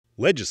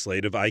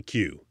Legislative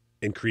IQ.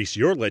 Increase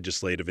your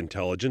legislative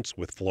intelligence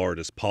with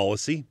Florida's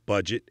policy,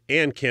 budget,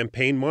 and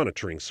campaign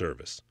monitoring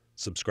service.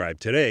 Subscribe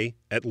today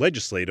at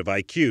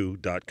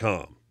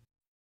legislativeiq.com.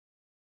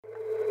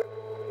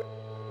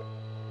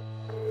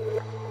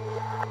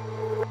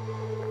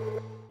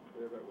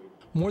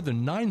 More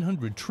than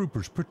 900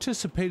 troopers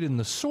participate in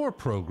the SOAR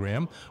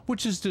program,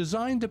 which is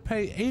designed to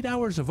pay 8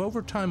 hours of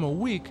overtime a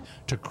week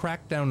to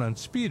crack down on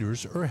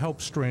speeders or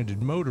help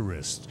stranded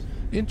motorists.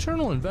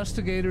 Internal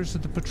investigators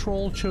at the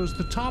patrol chose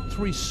the top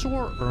 3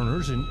 SOAR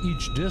earners in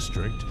each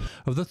district.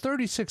 Of the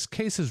 36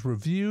 cases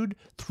reviewed,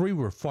 3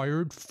 were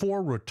fired,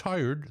 4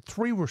 retired,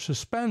 3 were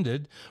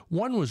suspended,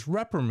 1 was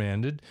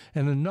reprimanded,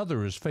 and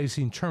another is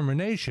facing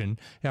termination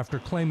after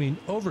claiming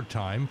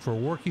overtime for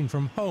working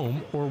from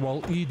home or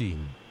while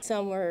eating.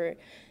 Some were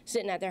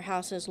sitting at their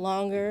houses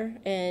longer,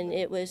 and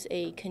it was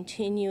a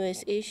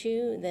continuous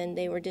issue. Then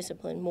they were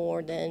disciplined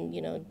more than,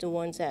 the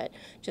ones that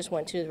just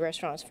went to the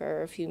restaurants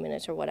for a few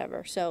minutes or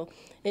whatever. So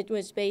it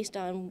was based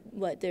on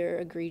what their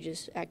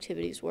egregious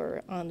activities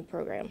were on the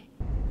program.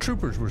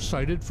 Troopers were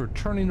cited for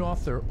turning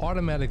off their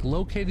automatic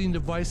locating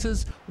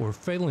devices or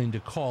failing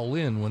to call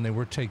in when they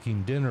were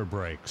taking dinner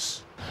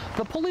breaks.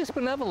 The Police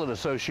Benevolent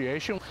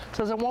Association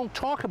says it won't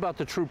talk about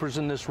the troopers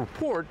in this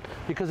report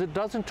because it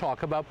doesn't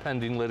talk about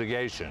pending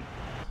litigation.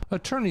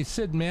 Attorney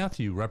Sid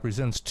Matthew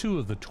represents 2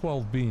 of the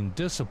 12 being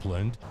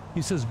disciplined.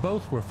 He says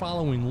both were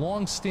following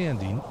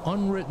long-standing,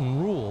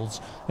 unwritten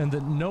rules and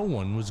that no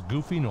one was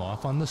goofing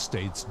off on the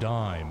state's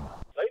dime.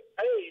 They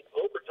paid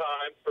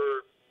overtime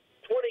for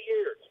 20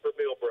 years for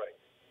meal breaks,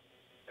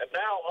 and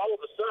now all of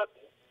a sudden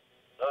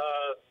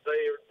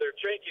they're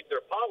changing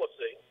their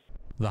policy.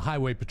 The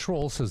Highway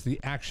Patrol says the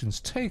actions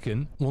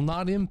taken will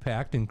not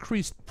impact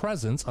increased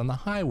presence on the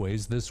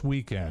highways this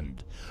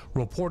weekend.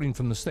 Reporting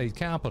from the state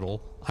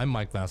capitol, I'm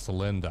Mike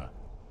Vasalinda.